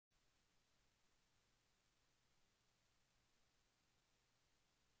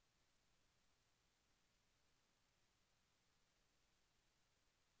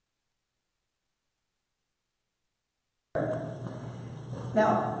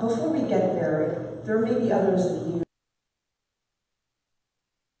Now, before we get there may be others of you.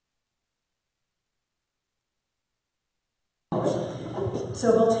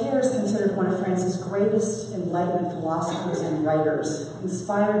 So Voltaire is considered one of France's greatest Enlightenment philosophers and writers,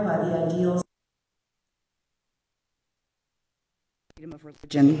 inspired by the ideals of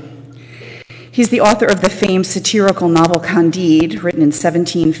religion. He's the author of the famed satirical novel Candide, written in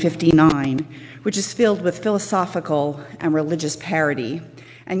 1759, which is filled with philosophical and religious parody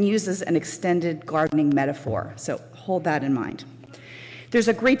and uses an extended gardening metaphor, so hold that in mind. There's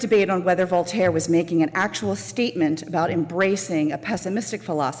a great debate on whether Voltaire was making an actual statement about embracing a pessimistic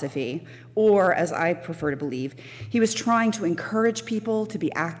philosophy, or, as I prefer to believe, he was trying to encourage people to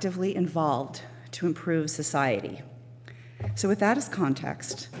be actively involved to improve society. So with that as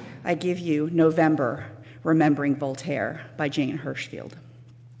context, I give you November, Remembering Voltaire by Jane Hirshfield.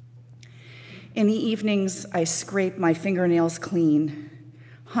 In the evenings, I scrape my fingernails clean,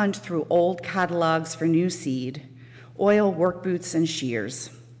 hunt through old catalogs for new seed, oil work boots and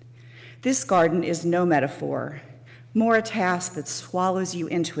shears. This garden is no metaphor, more a task that swallows you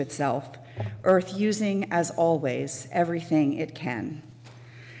into itself, earth using, as always, everything it can.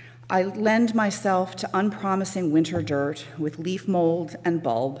 I lend myself to unpromising winter dirt with leaf mold and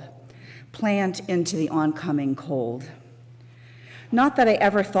bulb, plant into the oncoming cold. Not that I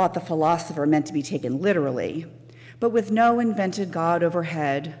ever thought the philosopher meant to be taken literally, but with no invented God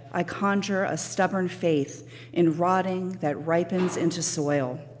overhead, I conjure a stubborn faith in rotting that ripens into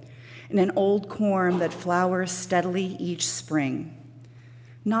soil, in an old corn that flowers steadily each spring.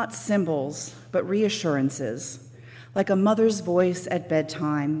 Not symbols, but reassurances, like a mother's voice at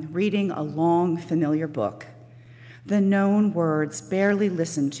bedtime, reading a long, familiar book. The known words barely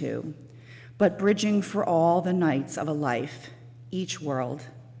listened to, but bridging for all the nights of a life, each world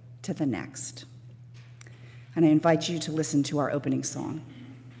to the next. And I invite you to listen to our opening song.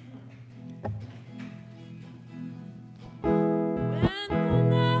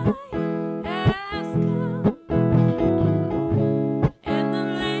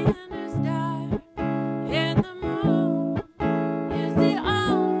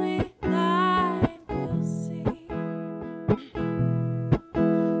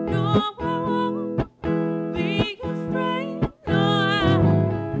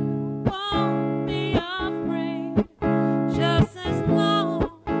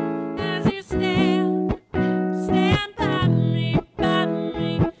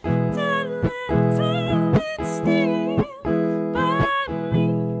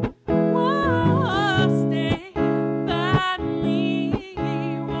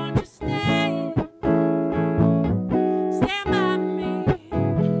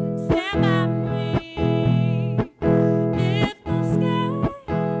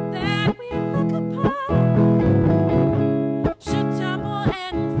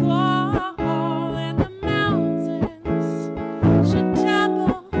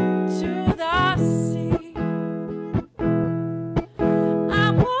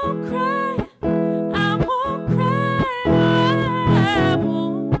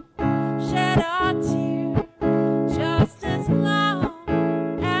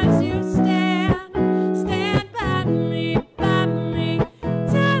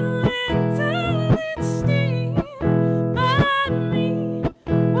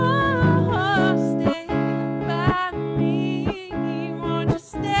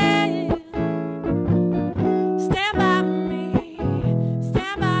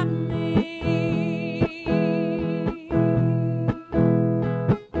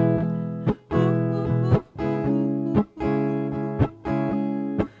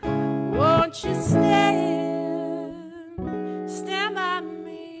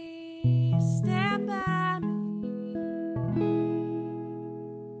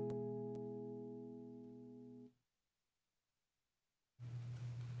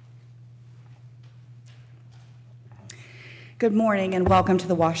 Good morning and welcome to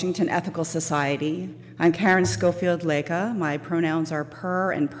the Washington Ethical Society. I'm Karen Schofield Leka. My pronouns are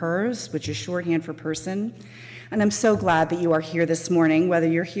per and pers, which is shorthand for person. And I'm so glad that you are here this morning, whether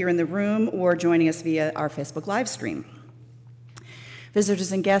you're here in the room or joining us via our Facebook live stream.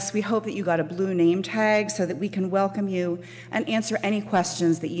 Visitors and guests, we hope that you got a blue name tag so that we can welcome you and answer any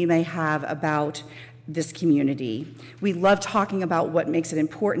questions that you may have about this community. We love talking about what makes it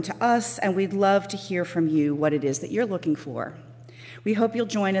important to us, and we'd love to hear from you what it is that you're looking for. We hope you'll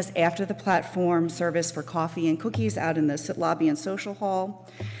join us after the platform service for coffee and cookies out in the Sit Lobby and Social Hall.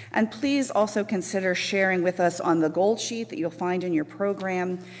 And please also consider sharing with us on the gold sheet that you'll find in your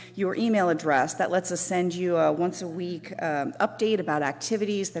program your email address. That lets us send you a once-a-week update about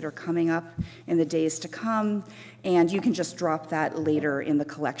activities that are coming up in the days to come, and you can just drop that later in the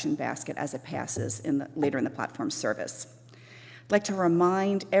collection basket as it passes later in the platform service. I'd like to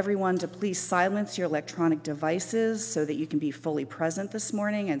remind everyone to please silence your electronic devices so that you can be fully present this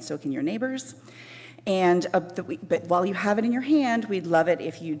morning, and so can your neighbors. And but while you have it in your hand, we'd love it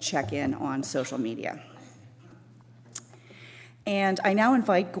if you'd check in on social media. And I now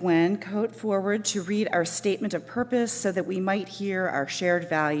invite Gwen Coate forward to read our statement of purpose so that we might hear our shared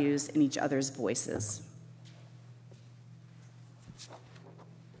values in each other's voices.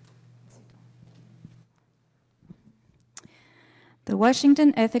 The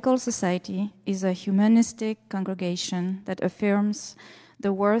Washington Ethical Society is a humanistic congregation that affirms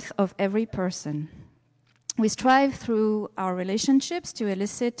the worth of every person. We strive through our relationships to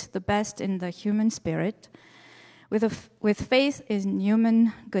elicit the best in the human spirit. With faith in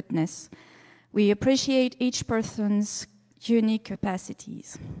human goodness, we appreciate each person's unique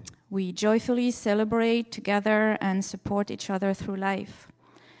capacities. We joyfully celebrate together and support each other through life.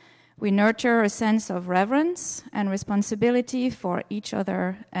 We nurture a sense of reverence and responsibility for each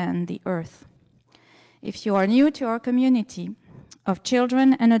other and the earth. If you are new to our community of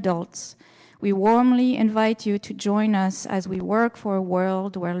children and adults, we warmly invite you to join us as we work for a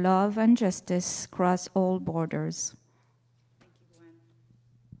world where love and justice cross all borders. Thank you, Gwen.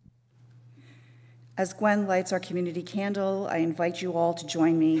 As Gwen lights our community candle, I invite you all to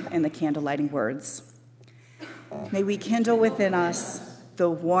join me in the candle lighting words. May we kindle within us the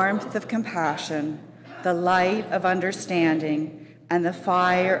warmth of compassion, the light of understanding, and the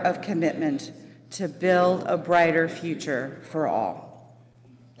fire of commitment to build a brighter future for all.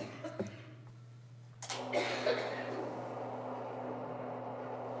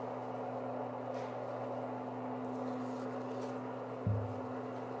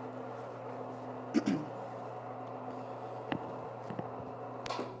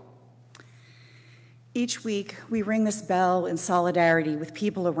 Each week, we ring this bell in solidarity with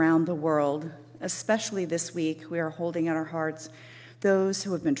people around the world. Especially this week, we are holding in our hearts those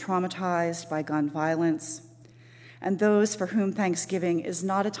who have been traumatized by gun violence, and those for whom Thanksgiving is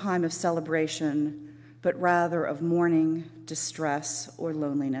not a time of celebration, but rather of mourning, distress, or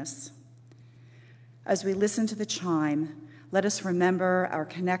loneliness. As we listen to the chime, let us remember our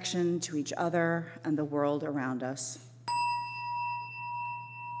connection to each other and the world around us.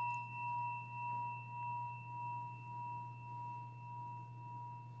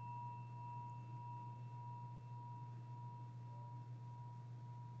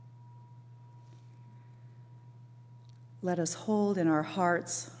 Let us hold in our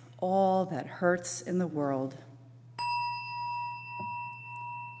hearts all that hurts in the world.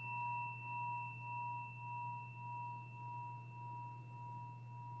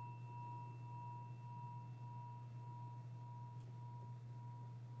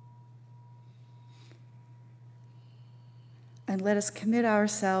 And let us commit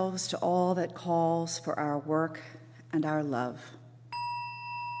ourselves to all that calls for our work and our love.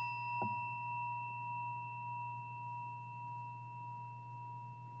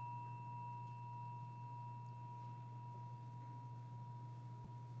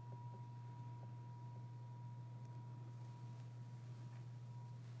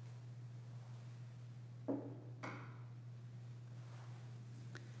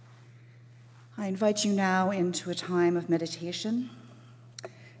 I invite you now into a time of meditation. I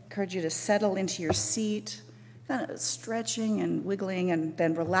encourage you to settle into your seat, kind of stretching and wiggling and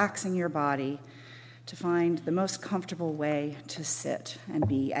then relaxing your body to find the most comfortable way to sit and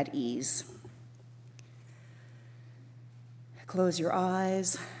be at ease. Close your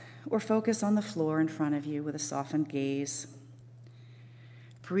eyes or focus on the floor in front of you with a softened gaze.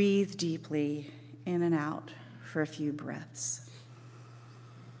 Breathe deeply in and out for a few breaths.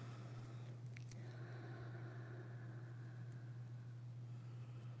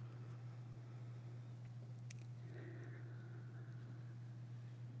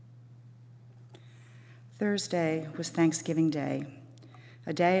 Thursday was Thanksgiving Day,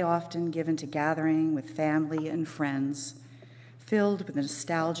 a day often given to gathering with family and friends, filled with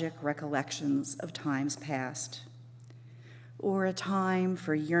nostalgic recollections of times past, or a time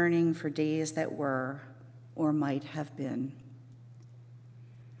for yearning for days that were or might have been.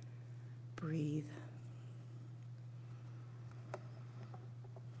 Breathe.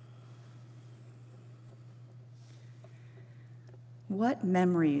 What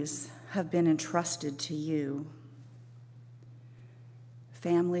memories have been entrusted to you?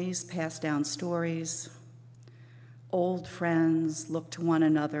 Families pass down stories. Old friends look to one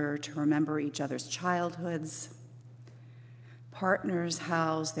another to remember each other's childhoods. Partners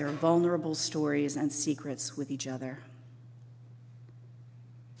house their vulnerable stories and secrets with each other.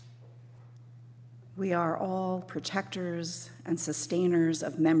 We are all protectors and sustainers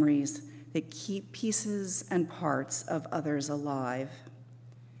of memories that keep pieces and parts of others alive.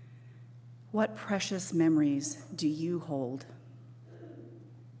 What precious memories do you hold?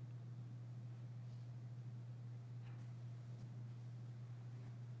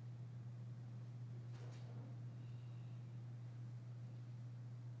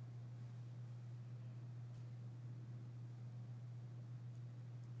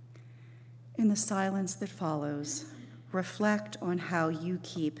 In the silence that follows, reflect on how you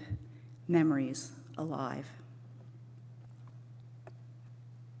keep memories alive.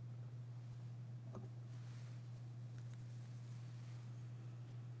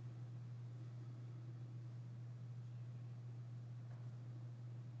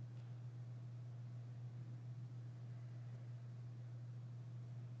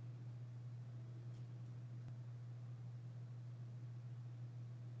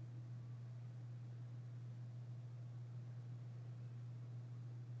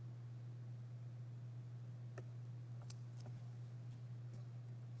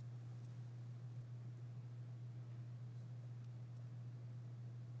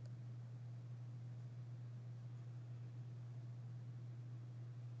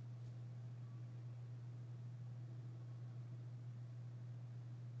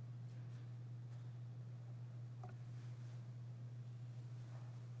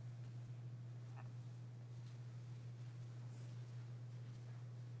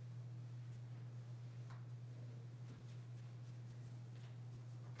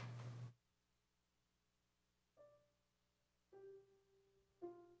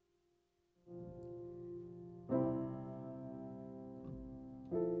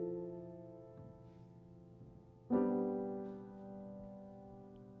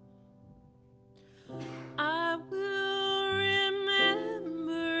 I will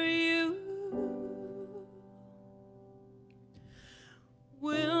remember you.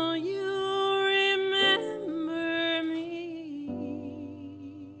 Will you remember me?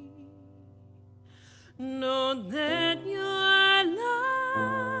 Know that your life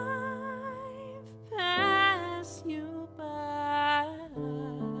passed you by.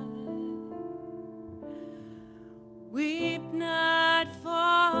 Weep not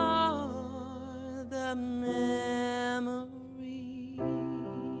for the memory.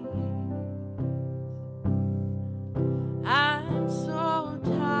 I'm so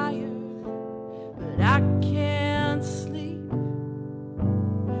tired, but I can't sleep.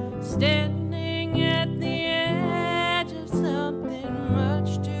 Standing at the edge of something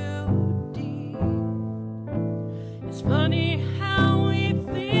much too deep. It's funny how we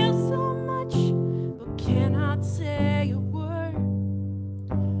feel so much, but cannot say a word.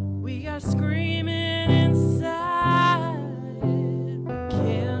 We are screaming inside, but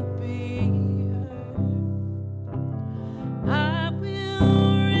can't be heard. I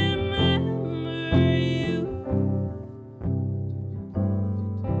will remember you.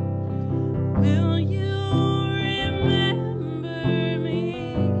 Will you remember me?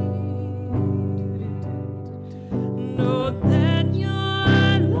 Know that your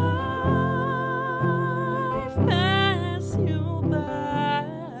life passed you by.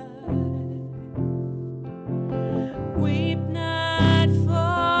 Weep not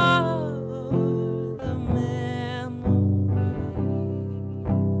for the memories.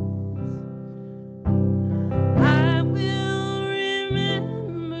 I will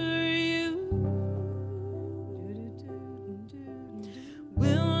remember you.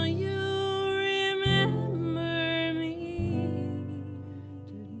 Will you remember me?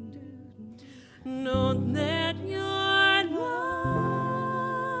 Know that your life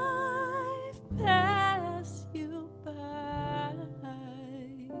passed you by.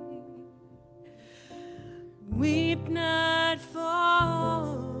 Weep not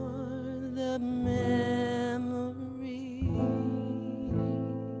for the memories.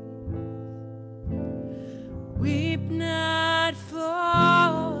 Weep not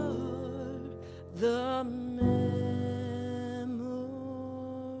for the memories.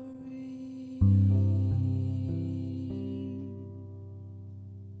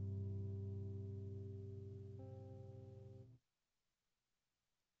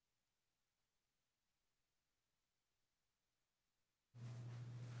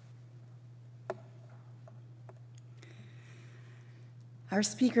 Our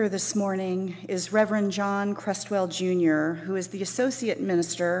speaker this morning is Reverend John Crestwell Jr., who is the Associate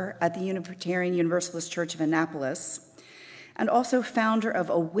Minister at the Unitarian Universalist Church of Annapolis, and also founder of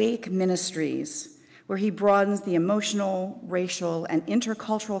Awake Ministries, where he broadens the emotional, racial, and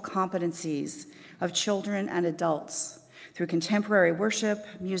intercultural competencies of children and adults through contemporary worship,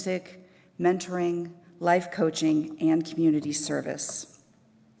 music, mentoring, life coaching, and community service.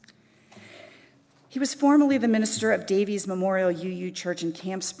 He was formerly the minister of Davies Memorial UU Church in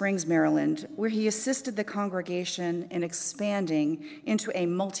Camp Springs, Maryland, where he assisted the congregation in expanding into a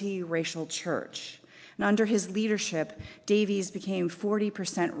multiracial church. And under his leadership, Davies became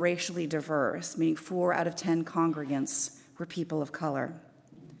 40% racially diverse, meaning 4 out of 10 congregants were people of color.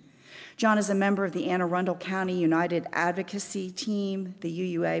 John is a member of the Anne Arundel County United Advocacy Team,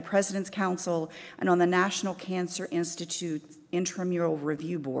 the UUA President's Council, and on the National Cancer Institute Intramural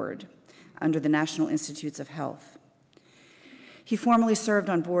Review Board under the National Institutes of Health. He formerly served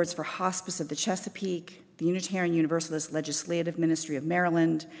on boards for Hospice of the Chesapeake, the Unitarian Universalist Legislative Ministry of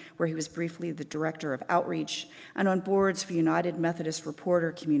Maryland, where he was briefly the Director of Outreach, and on boards for United Methodist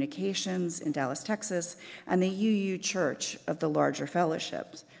Reporter Communications in Dallas, Texas, and the UU Church of the Larger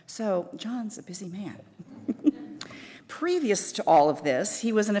Fellowships. So John's a busy man. Previous to all of this,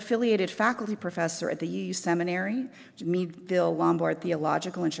 he was an affiliated faculty professor at the UU Seminary, Meadville Lombard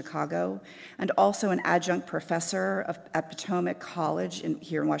Theological in Chicago, and also an adjunct professor at Potomac College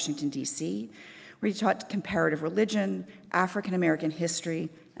here in Washington, D.C., where he taught comparative religion, African American history,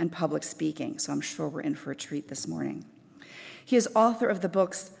 and public speaking. So I'm sure we're in for a treat this morning. He is author of the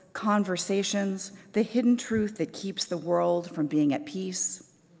books Conversations, The Hidden Truth That Keeps the World from Being at Peace,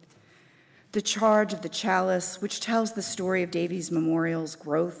 The Charge of the Chalice, which tells the story of Davies Memorial's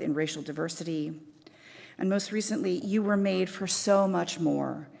growth in racial diversity, and most recently, You Were Made for So Much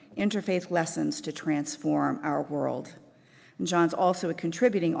More, Interfaith Lessons to Transform Our World. And John's also a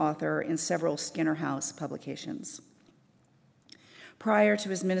contributing author in several Skinner House publications. Prior to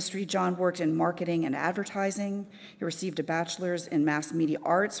his ministry, John worked in marketing and advertising. He received a bachelor's in mass media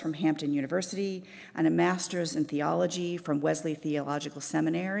arts from Hampton University and a master's in theology from Wesley Theological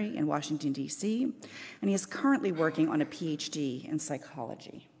Seminary in Washington, D.C., and he is currently working on a PhD in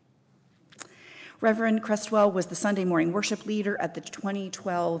psychology. Reverend Crestwell was the Sunday morning worship leader at the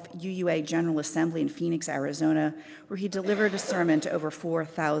 2012 UUA General Assembly in Phoenix, Arizona, where he delivered a sermon to over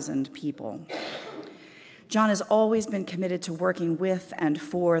 4,000 people. John has always been committed to working with and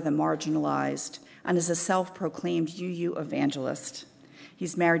for the marginalized and is a self-proclaimed UU evangelist.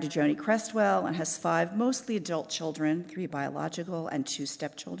 He's married to Joni Crestwell and has 5 mostly adult children, 3 biological and 2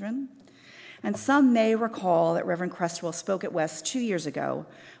 stepchildren. And some may recall that Reverend Crestwell spoke at West 2 years ago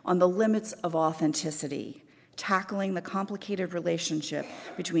on the limits of authenticity, tackling the complicated relationship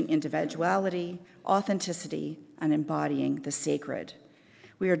between individuality, authenticity, and embodying the sacred.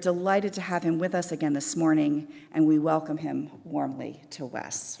 We are delighted to have him with us again this morning, and we welcome him warmly to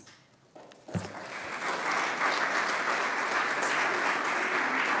Wes.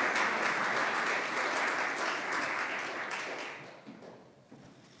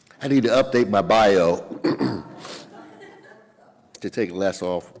 I need to update my bio to take less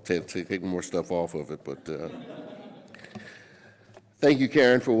off, to take more stuff off of it. But thank you,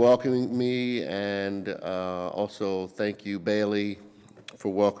 Karen, for welcoming me, and also thank you, Bailey, for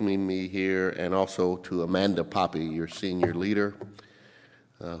welcoming me here, and also to Amanda Poppy, your senior leader,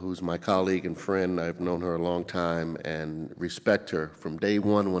 who's my colleague and friend. I've known her a long time and respect her. From day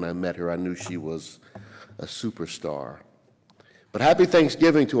one when I met her, I knew she was a superstar. But happy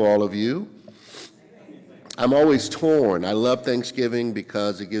Thanksgiving to all of you. I'm always torn. I love Thanksgiving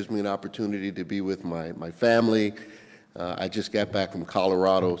because it gives me an opportunity to be with my family. I just got back from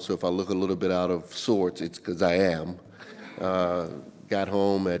Colorado, so if I look a little bit out of sorts, it's because I am. Got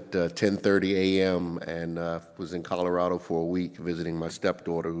home at 10:30 a.m. and was in Colorado for a week visiting my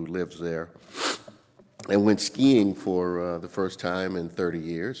stepdaughter who lives there, and went skiing for the first time in 30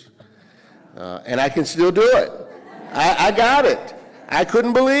 years. And I can still do it. I got it. I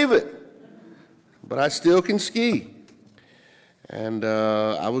couldn't believe it, but I still can ski. And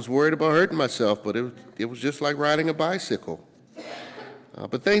I was worried about hurting myself, but it was just like riding a bicycle.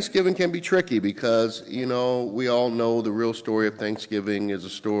 But Thanksgiving can be tricky because, you know, we all know the real story of Thanksgiving is a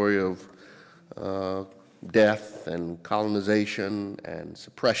story of death and colonization and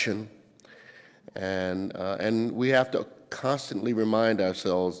suppression. And we have to constantly remind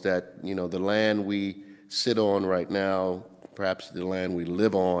ourselves that, you know, the land we sit on right now, perhaps the land we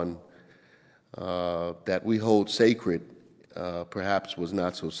live on, that we hold sacred, perhaps was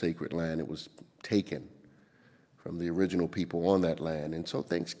not so sacred land. It was taken from the original people on that land. And so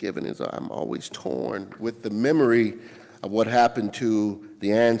Thanksgiving is, I'm always torn with the memory of what happened to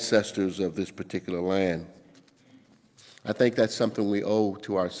the ancestors of this particular land. I think that's something we owe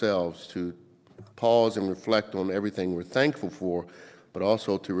to ourselves, to pause and reflect on everything we're thankful for, but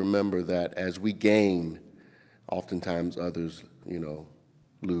also to remember that as we gain, oftentimes others,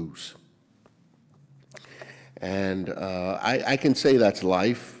 lose. And I can say that's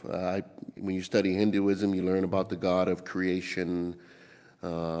life. When you study Hinduism, you learn about the God of creation,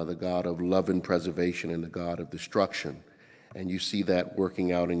 the God of love and preservation, and the God of destruction. And you see that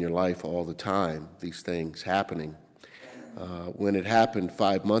working out in your life all the time, these things happening. When it happened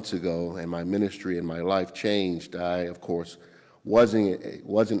 5 months ago and my ministry and my life changed, I, of course,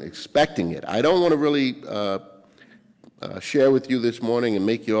 wasn't expecting it. I don't want to really share with you this morning and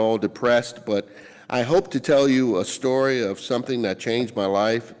make you all depressed, but I hope to tell you a story of something that changed my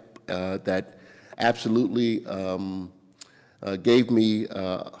life, that absolutely gave me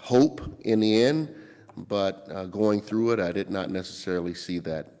hope in the end, but going through it, I did not necessarily see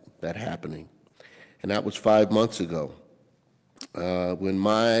that happening. And that was 5 months ago. When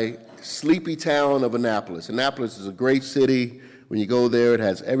my sleepy town of Annapolis is a great city. When you go there, it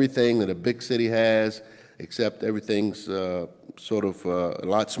has everything that a big city has, except everything's sort of a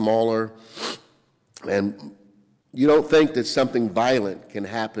lot smaller. And you don't think that something violent can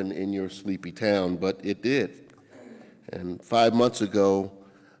happen in your sleepy town, but it did. And 5 months ago,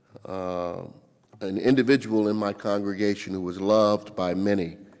 an individual in my congregation who was loved by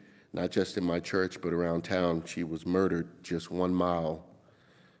many, not just in my church, but around town, she was murdered just 1 mile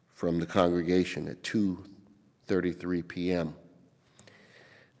from the congregation at 2:33 p.m.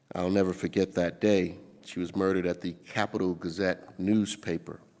 I'll never forget that day. She was murdered at the Capital Gazette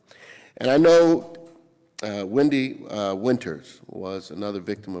newspaper. And I know Wendy Winters was another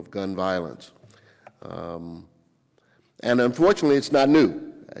victim of gun violence. And unfortunately, it's not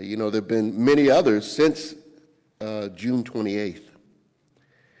new. There have been many others since June 28th.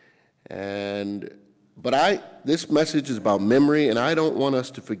 But this message is about memory, and I don't want us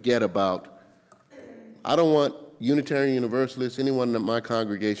to forget I don't want Unitarian Universalists, anyone in my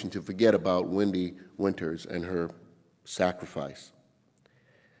congregation, to forget about Wendy Winters and her sacrifice.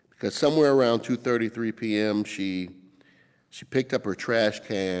 Because somewhere around 2:33 p.m., she picked up her trash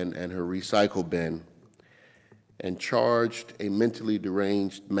can and her recycle bin and charged a mentally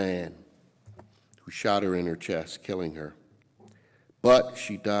deranged man who shot her in her chest, killing her. But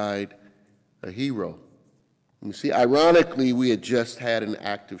she died a hero. You see, ironically, we had just had an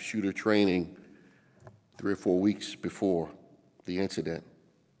active shooter training 3 or 4 weeks before the incident.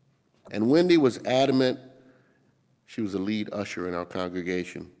 And Wendy was adamant. She was a lead usher in our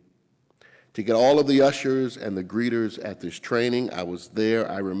congregation. To get all of the ushers and the greeters at this training, I was there.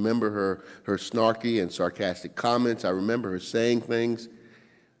 I remember her snarky and sarcastic comments. I remember her saying things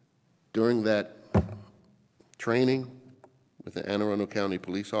during that training with an Anne Arundel County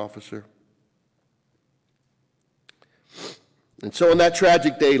police officer. And so on that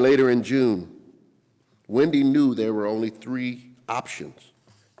tragic day later in June, Wendy knew there were only 3 options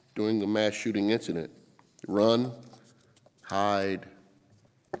during the mass shooting incident: run, hide,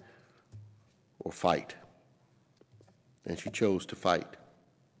 or fight. And she chose to fight.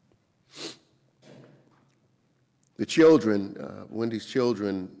 The children, Wendy's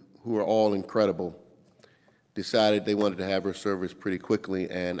children, who are all incredible, decided they wanted to have her service pretty quickly,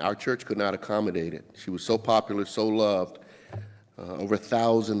 and our church could not accommodate it. She was so popular, so loved. Over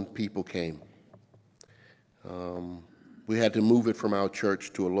 1,000 people came. We had to move it from our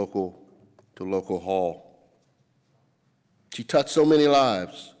church to a local hall. She touched so many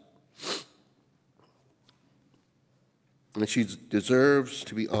lives, and she deserves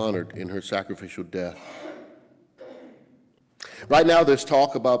to be honored in her sacrificial death. Right now, there's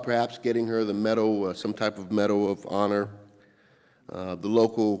talk about perhaps getting her the medal, some type of medal of honor. The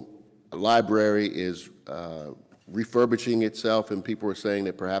local library is refurbishing itself, and people are saying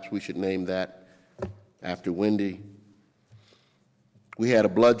that perhaps we should name that after Wendy. We had a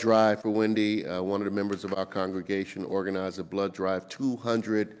blood drive for Wendy. One of the members of our congregation organized a blood drive.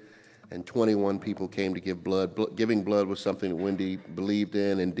 221 people came to give blood. Giving blood was something that Wendy believed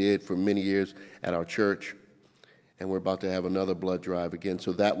in and did for many years at our church. And we're about to have another blood drive again,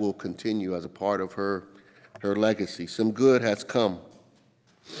 so that will continue as a part of her legacy. Some good has come.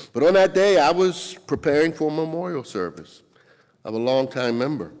 But on that day, I was preparing for a memorial service of a longtime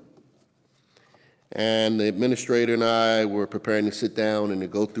member. And the administrator and I were preparing to sit down and to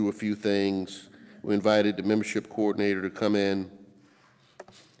go through a few things. We invited the membership coordinator to come in.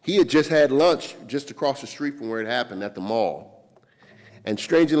 He had just had lunch just across the street from where it happened at the mall. And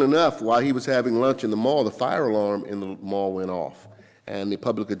strangely enough, while he was having lunch in the mall, the fire alarm in the mall went off. and the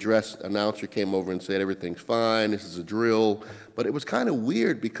public address announcer came over and said, everything's fine, this is a drill. But it was kind of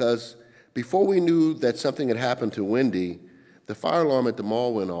weird because before we knew that something had happened to Wendy, the fire alarm at the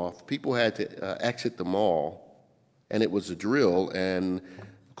mall went off. People had to exit the mall, and it was a drill. And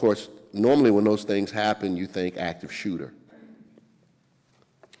of course, normally when those things happen, you think active shooter.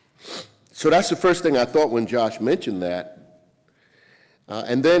 So that's the first thing I thought when Josh mentioned that.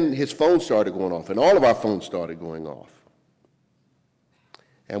 And then his phone started going off, and all of our phones started going off.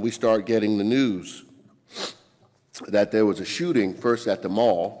 And we started getting the news that there was a shooting first at the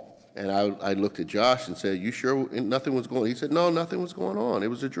mall. And I looked at Josh and said, you sure nothing was going on? He said, no, nothing was going on. It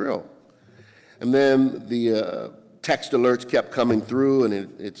was a drill. And then the text alerts kept coming through, and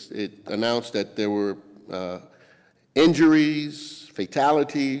it announced that there were injuries,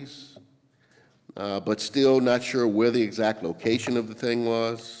 fatalities, but still not sure where the exact location of the thing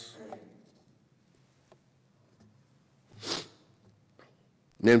was.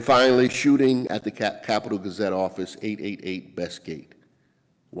 And then finally, shooting at the Capitol Gazette office, 888 Bestgate,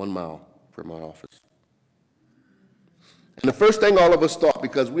 1 mile from my office. And the first thing all of us thought,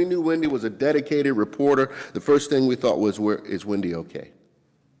 because we knew Wendy was a dedicated reporter, the first thing we thought was, is Wendy okay?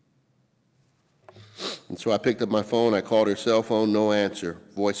 And so I picked up my phone, I called her cell phone, no answer,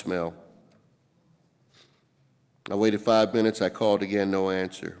 voicemail. I waited 5 minutes, I called again, no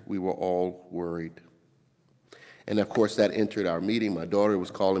answer. We were all worried. And of course, that entered our meeting. My daughter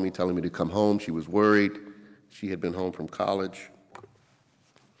was calling me, telling me to come home. She was worried. She had been home from college.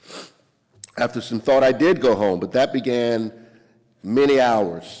 After some thought, I did go home, but that began many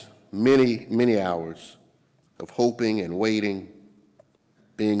hours, many hours of hoping and waiting,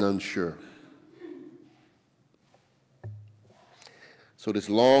 being unsure. So this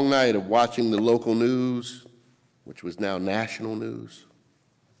long night of watching the local news, which was now national news,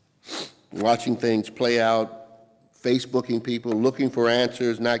 watching things play out, Facebooking people, looking for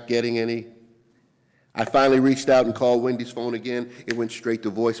answers, not getting any. I finally reached out and called Wendy's phone again. It went straight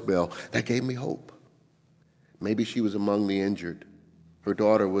to voicemail. That gave me hope. Maybe she was among the injured. Her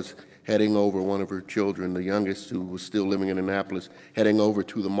daughter was heading over, one of her children, the youngest, who was still living in Annapolis, heading over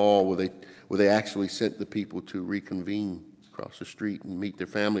to the mall where they actually sent the people to reconvene across the street and meet their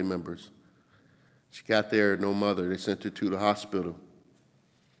family members. She got there, no mother. They sent her to the hospital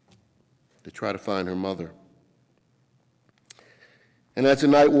to try to find her mother. And as the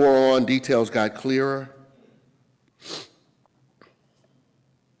night wore on, details got clearer.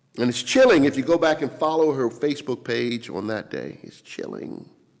 And it's chilling if you go back and follow her Facebook page on that day. It's chilling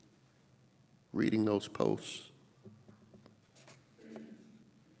reading those posts.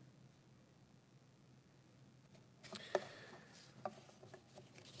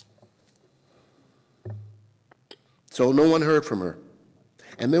 So no one heard from her.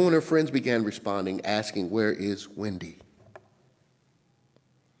 And then when her friends began responding, asking, where is Wendy?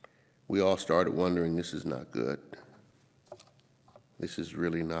 We all started wondering, this is not good. This is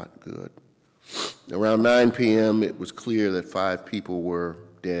really not good. Around 9 p.m., it was clear that 5 people were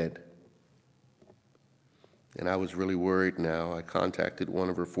dead. And I was really worried now. I contacted one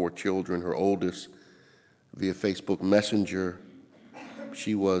of her 4 children, her oldest, via Facebook Messenger.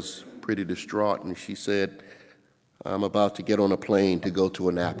 She was pretty distraught, and she said, I'm about to get on a plane to go to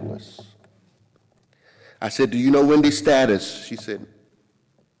Annapolis. I said, do you know Wendy's status? She said,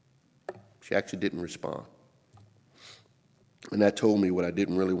 she actually didn't respond. And that told me what I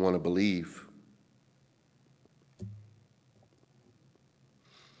didn't really want to believe.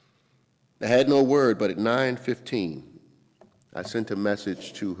 I had no word, but at 9:15, I sent a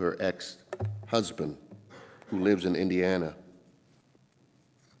message to her ex-husband, who lives in Indiana.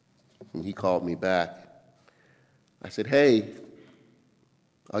 And he called me back. I said, hey,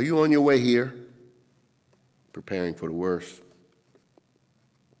 are you on your way here? Preparing for the worst.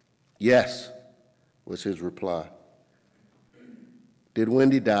 Yes, was his reply. Did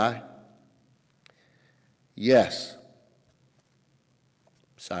Wendy die? Yes.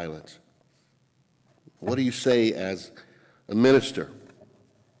 Silence. What do you say as a minister,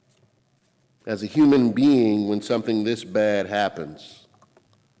 as a human being, when something this bad happens?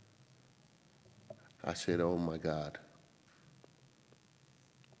 I said, oh my God.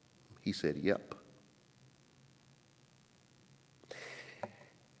 He said, yep.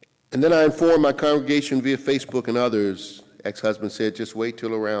 And then I informed my congregation via Facebook and others. Ex-husband said, just wait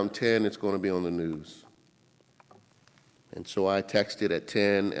till around 10, it's going to be on the news. And so I texted at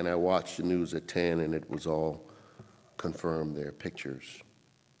 10, and I watched the news at 10, and it was all confirmed there, pictures.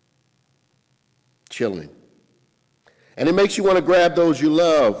 Chilling. And it makes you want to grab those you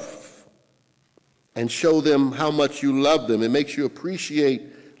love and show them how much you love them. It makes you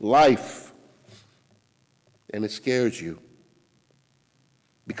appreciate life, and it scares you.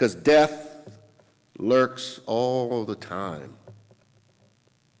 because death lurks all the time.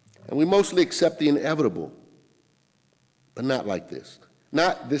 And we mostly accept the inevitable, but not like this.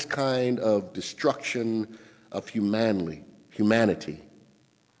 Not this kind of destruction of humanity.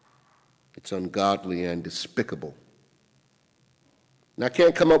 It's ungodly and despicable. And I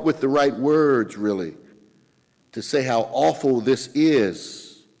can't come up with the right words, really, to say how awful this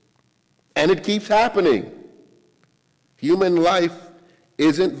is. And it keeps happening. Human life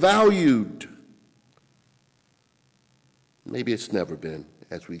isn't valued. Maybe it's never been,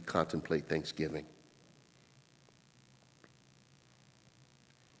 as we contemplate Thanksgiving.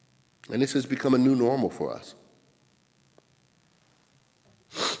 And this has become a new normal for us.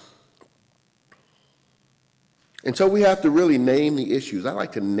 And so we have to really name the issues. I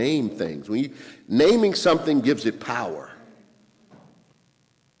like to name things. Naming something gives it power.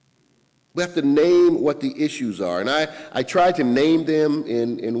 We have to name what the issues are. And I tried to name them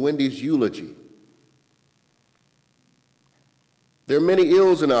in Wendy's eulogy. There are many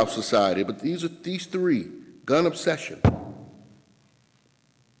ills in our society, but these three: gun obsession.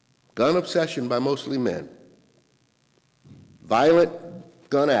 Gun obsession by mostly men. Violent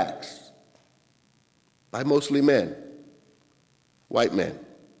gun acts by mostly men, white men,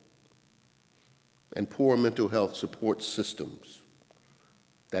 and poor mental health support systems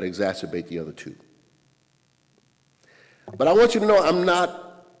that exacerbate the other two. But I want you to know I'm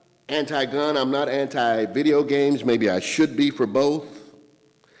not anti-gun, I'm not anti-video games, maybe I should be for both.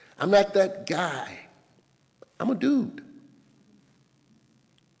 I'm not that guy. I'm a dude.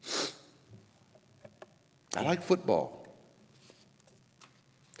 I like football.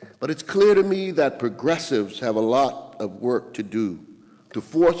 But it's clear to me that progressives have a lot of work to do to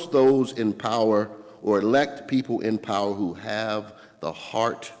force those in power or elect people in power who have the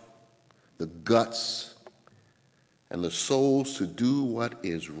heart, the guts, and the souls to do what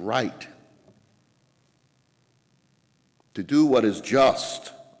is right, to do what is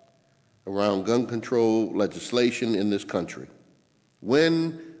just around gun control legislation in this country.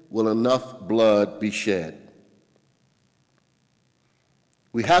 When will enough blood be shed?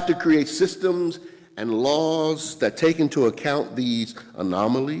 We have to create systems and laws that take into account these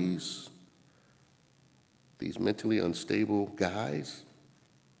anomalies, these mentally unstable guys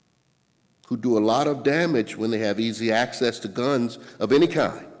who do a lot of damage when they have easy access to guns of any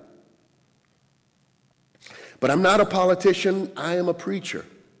kind. But I'm not a politician, I am a preacher.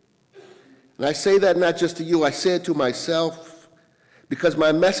 And I say that not just to you, I say it to myself, because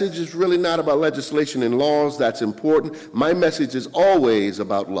my message is really not about legislation and laws. That's important. My message is always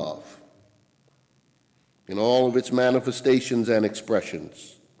about love in all of its manifestations and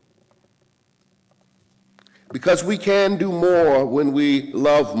expressions. Because we can do more when we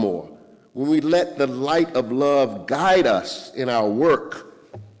love more, when we let the light of love guide us in our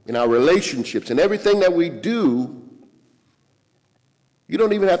work, in our relationships, in everything that we do. You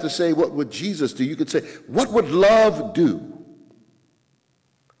don't even have to say, what would Jesus do? You could say, what would love do?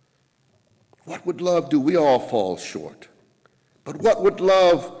 What would love do? We all fall short. But what would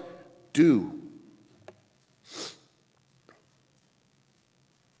love do?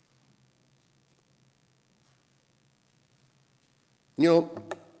 You know,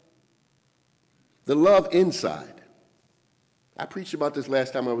 the love inside. I preached about this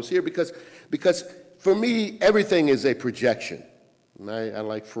last time I was here because for me, everything is a projection. And I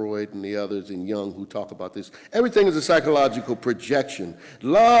like Freud and the others and Jung who talk about this. Everything is a psychological projection.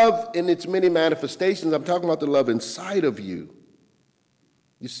 Love in its many manifestations, I'm talking about the love inside of you.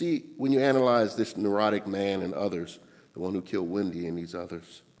 You see, when you analyze this neurotic man and others, the one who killed Wendy and these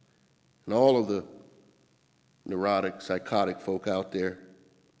others, and all of the neurotic, psychotic folk out there,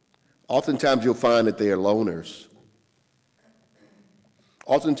 oftentimes you'll find that they are loners.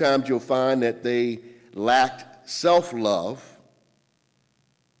 Oftentimes you'll find that they lacked self-love.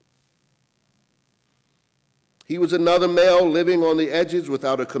 He was another male living on the edges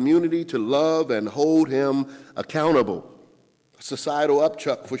without a community to love and hold him accountable. A societal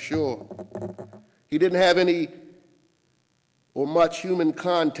upchuck for sure. He didn't have any or much human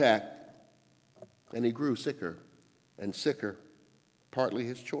contact, and he grew sicker and sicker, partly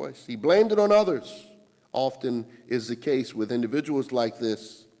his choice. He blamed it on others. Often is the case with individuals like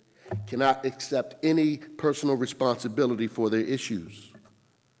this, cannot accept any personal responsibility for their issues.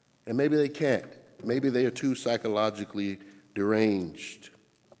 And maybe they can't. Maybe they are too psychologically deranged.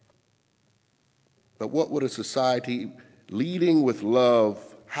 But what would a society leading with love,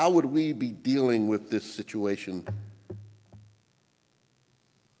 how would we be dealing with this situation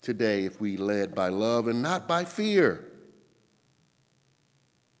today if we led by love and not by fear?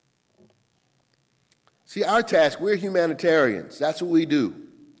 See, our task, we're humanitarians. That's what we do.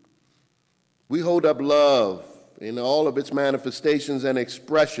 We hold up love in all of its manifestations and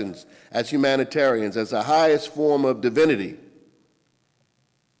expressions as humanitarians, as the highest form of divinity.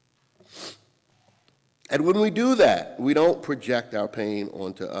 And when we do that, we don't project our pain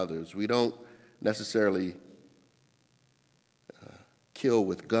onto others. We don't necessarily kill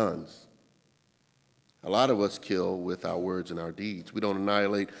with guns. A lot of us kill with our words and our deeds. We don't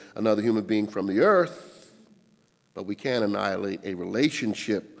annihilate another human being from the earth, but we can annihilate a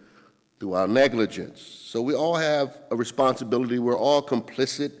relationship through our negligence. So we all have a responsibility. We're all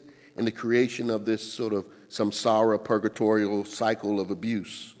complicit in the creation of this sort of samsara, purgatorial cycle of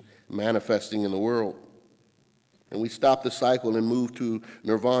abuse manifesting in the world. And we stop the cycle and move to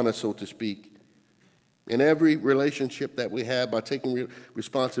nirvana, so to speak, in every relationship that we have by taking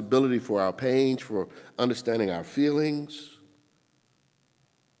responsibility for our pains, for understanding our feelings,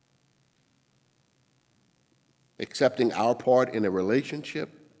 accepting our part in a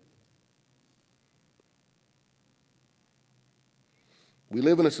relationship. We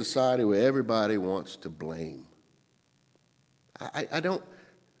live in a society where everybody wants to blame. I don't,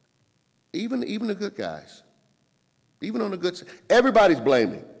 even the good guys, even on the good side, everybody's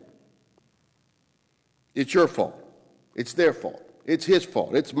blaming. It's your fault. It's their fault. It's his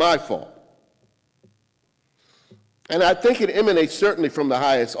fault. It's my fault. And I think it emanates certainly from the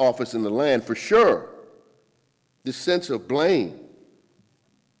highest office in the land, for sure, this sense of blame.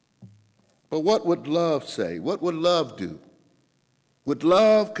 But what would love say? What would love do? Would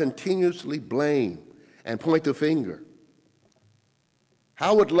love continuously blame and point the finger?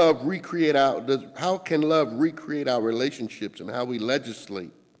 How would love recreate how can love recreate our relationships and how we legislate?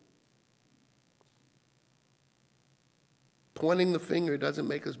 Pointing the finger doesn't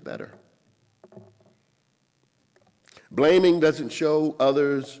make us better. Blaming doesn't show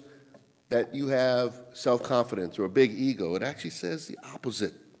others that you have self-confidence or a big ego. It actually says the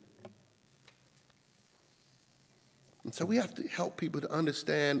opposite. And so we have to help people to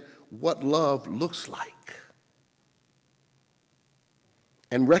understand what love looks like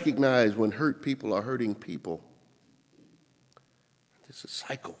and recognize when hurt people are hurting people. It's a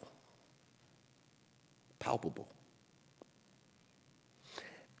cycle, palpable.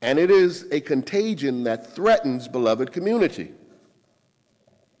 And it is a contagion that threatens beloved community.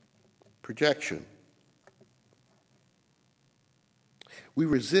 Projection. We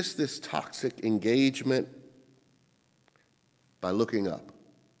resist this toxic engagement by looking up.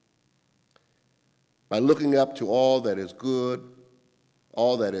 By looking up to all that is good,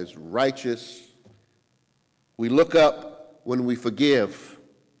 all that is righteous. We look up when we forgive.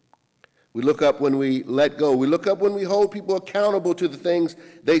 We look up when we let go. We look up when we hold people accountable to the things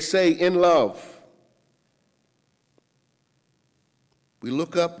they say in love. We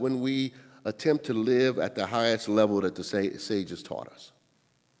look up when we attempt to live at the highest level that the sages taught us.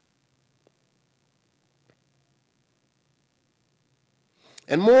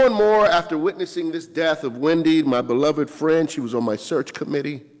 And more after witnessing this death of Wendy, my beloved friend, she was on my search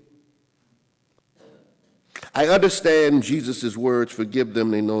committee, I understand Jesus' words, forgive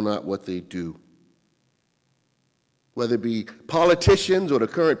them, they know not what they do. Whether it be politicians or the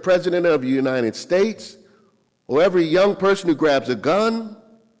current president of the United States, or every young person who grabs a gun,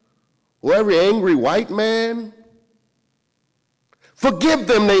 or every angry white man, forgive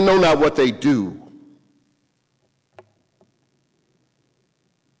them, they know not what they do.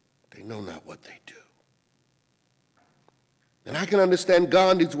 They know not what they do. And I can understand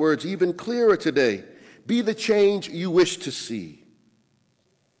Gandhi's words even clearer today. Be the change you wish to see.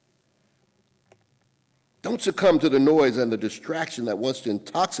 Don't succumb to the noise and the distraction that wants to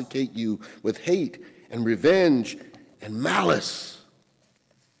intoxicate you with hate and revenge and malice.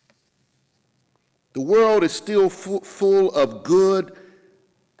 The world is still full of good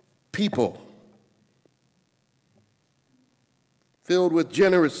people, filled with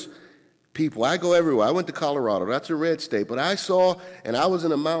generous people. I go everywhere. I went to Colorado. That's a red state. But I saw, and I was in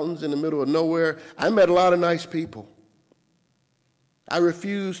the mountains in the middle of nowhere, I met a lot of nice people. I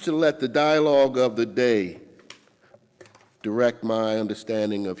refuse to let the dialogue of the day direct my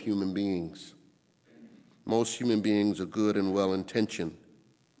understanding of human beings. Most human beings are good and well-intentioned.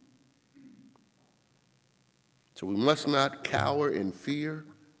 So we must not cower in fear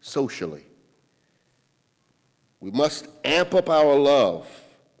socially. We must amp up our love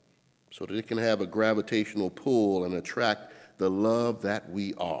so that it can have a gravitational pull and attract the love that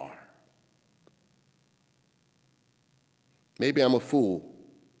we are. Maybe I'm a fool.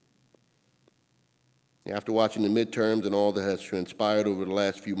 After watching the midterms and all that has transpired over the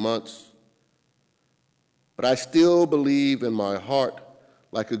last few months, but I still believe in my heart,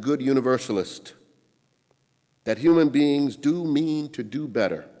 like a good universalist, that human beings do mean to do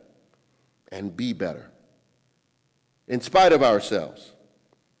better and be better, in spite of ourselves,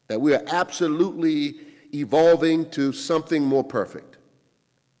 that we are absolutely evolving to something more perfect.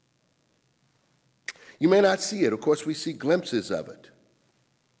 You may not see it. Of course, we see glimpses of it,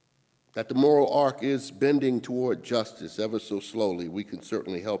 that the moral arc is bending toward justice ever so slowly. We can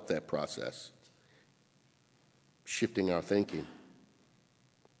certainly help that process, shifting our thinking,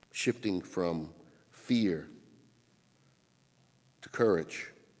 shifting from fear to courage.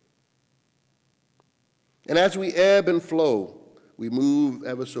 And as we ebb and flow, we move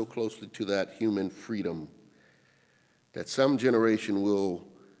ever so closely to that human freedom that some generation will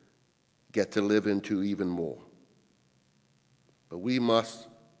get to live into even more. But we must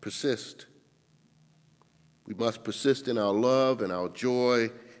persist. We must persist in our love and our joy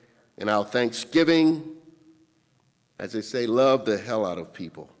and our thanksgiving. As they say, love the hell out of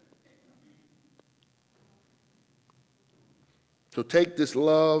people. So take this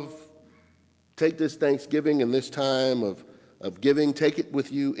love, take this Thanksgiving and this time of giving, take it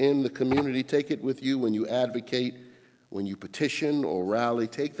with you in the community, take it with you when you advocate, when you petition or rally.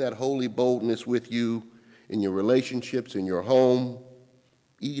 Take that holy boldness with you in your relationships, in your home.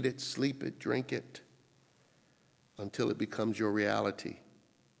 Eat it, sleep it, drink it, until it becomes your reality.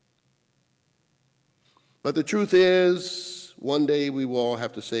 But the truth is, one day we will all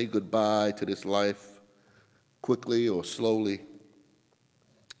have to say goodbye to this life, quickly or slowly.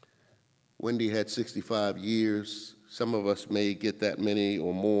 Wendy had 65 years. Some of us may get that many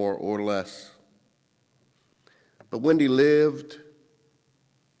or more or less. But Wendy lived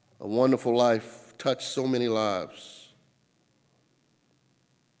a wonderful life, touched so many lives.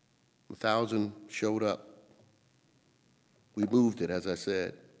 1,000 showed up. We moved it, as I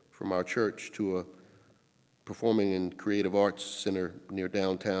said, from our church to a performing and creative arts center near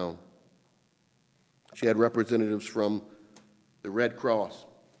downtown. She had representatives from the Red Cross.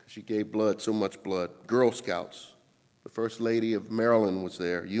 She gave blood, so much blood. Girl Scouts. The First Lady of Maryland was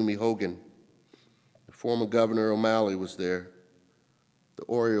there, Yumi Hogan. The former Governor O'Malley was there. The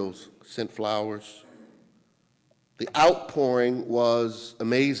Orioles sent flowers. The outpouring was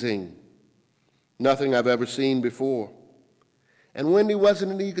amazing. Nothing I've ever seen before. And Wendy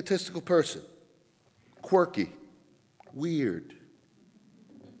wasn't an egotistical person. Quirky, weird,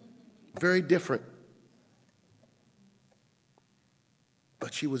 very different.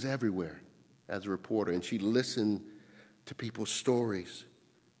 But she was everywhere as a reporter, and she listened to people's stories,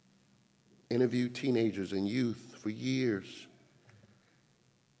 interviewed teenagers and youth for years,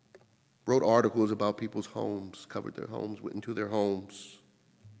 wrote articles about people's homes, covered their homes, went into their homes.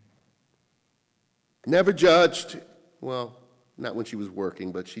 Never judged, well, not when she was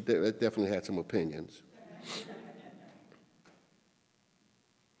working, but she definitely had some opinions.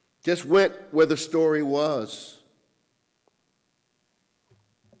 Just went where the story was.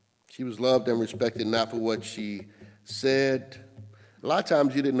 She was loved and respected not for what she said. A lot of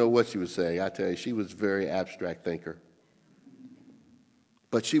times you didn't know what she was saying. I tell you, she was a very abstract thinker.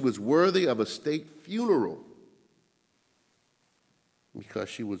 But she was worthy of a state funeral because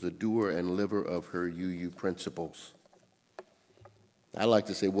she was a doer and liver of her UU principles. I like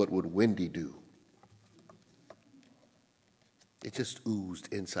to say, what would Wendy do? It just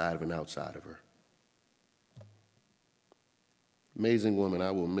oozed inside of and outside of her. Amazing woman,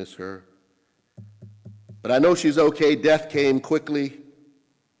 I will miss her. But I know she's okay. Death came quickly.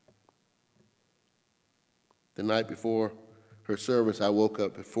 The night before her service, I woke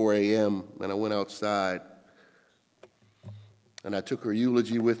up at 4 a.m. and I went outside. And I took her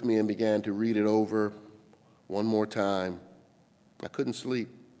eulogy with me and began to read it over one more time. I couldn't sleep.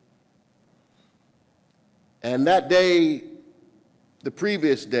 And that day, the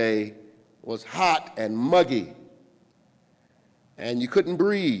previous day, was hot and muggy, and you couldn't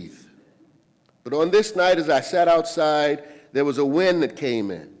breathe. But on this night, as I sat outside, there was a wind that came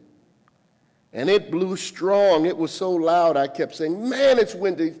in, and it blew strong. It was so loud, I kept saying, man, it's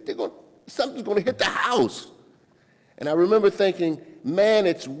windy. Something's going to hit the house. And I remember thinking, man,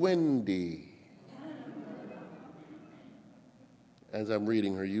 it's windy, as I'm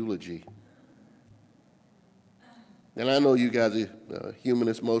reading her eulogy. And I know you guys are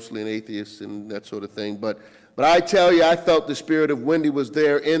humanists mostly and atheists and that sort of thing, but I tell you, I felt the spirit of Wendy was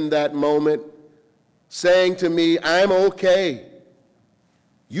there in that moment saying to me, I'm okay.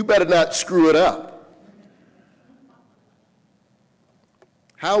 You better not screw it up.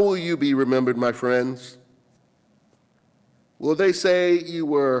 How will you be remembered, my friends? Will they say you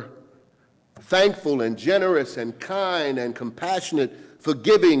were thankful and generous and kind and compassionate,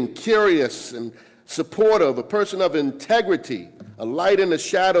 forgiving, curious, and supportive, a person of integrity, a light in the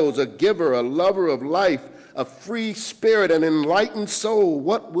shadows, a giver, a lover of life, a free spirit, an enlightened soul,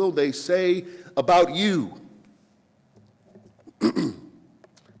 what will they say about you?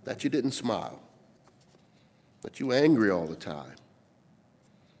 That you didn't smile, that you were angry all the time,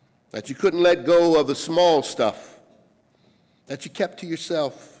 that you couldn't let go of the small stuff, that you kept to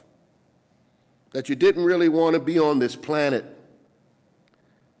yourself, that you didn't really want to be on this planet.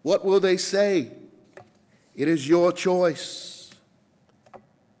 What will they say? It is your choice.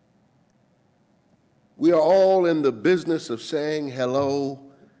 We are all in the business of saying hello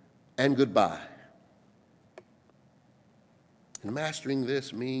and goodbye. And mastering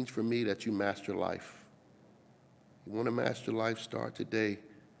this means for me that you master life. You want to master life, start today.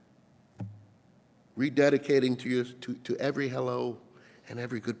 Rededicating to every hello and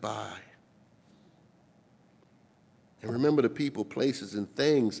every goodbye. And remember the people, places, and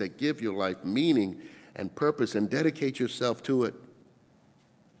things that give your life meaning and purpose, and dedicate yourself to it.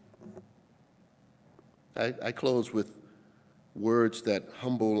 I close with words that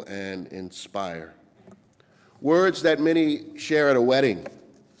humble and inspire. Words that many share at a wedding.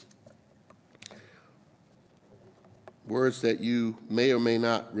 Words that you may or may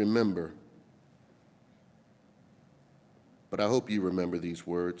not remember. But I hope you remember these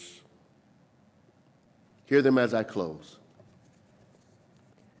words. Hear them as I close.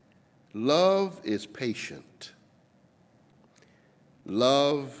 Love is patient.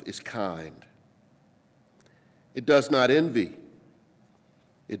 Love is kind. It does not envy.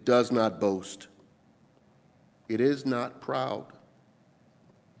 It does not boast. It is not proud.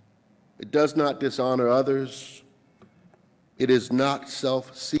 It does not dishonor others. It is not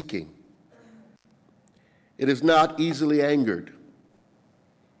self-seeking. It is not easily angered.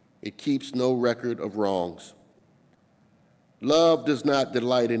 It keeps no record of wrongs. Love does not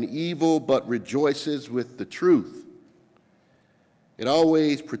delight in evil, but rejoices with the truth. It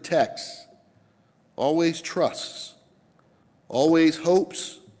always protects, always trusts, always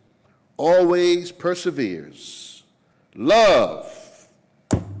hopes, always perseveres. Love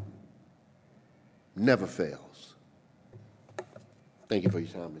never fails. Thank you for your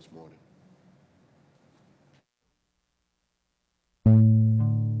time this morning.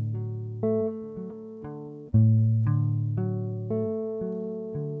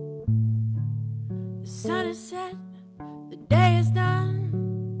 The sun is set, the day is done.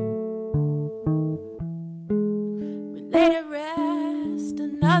 We lay to rest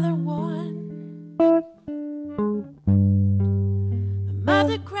another one. A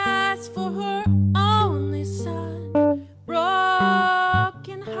mother cries for her only son,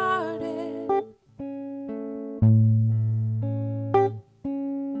 broken hearted.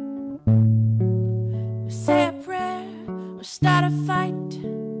 We say a prayer or start a fight.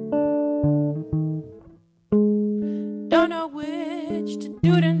 Don't know which to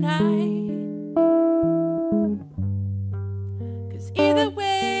do tonight. 'Cause either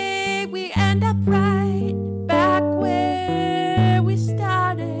way we end up right back where we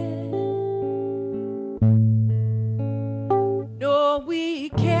started. No, we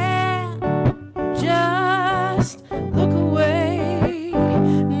can't just look away.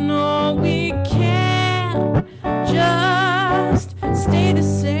 No, we can't just stay the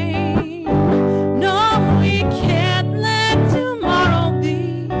same. No, we can't let tomorrow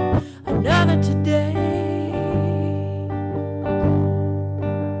be another today.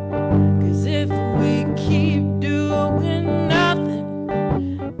 'Cause if we keep doing nothing,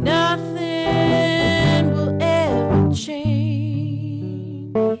 nothing will ever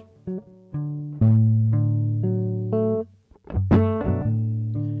change.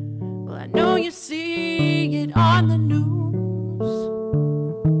 Well, I know you see it on the news,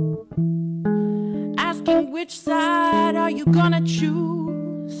 asking which side are you gonna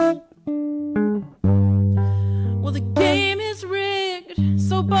choose? Well, the game is rigged,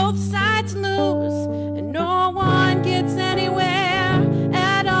 so both sides lose, and no one gets anywhere.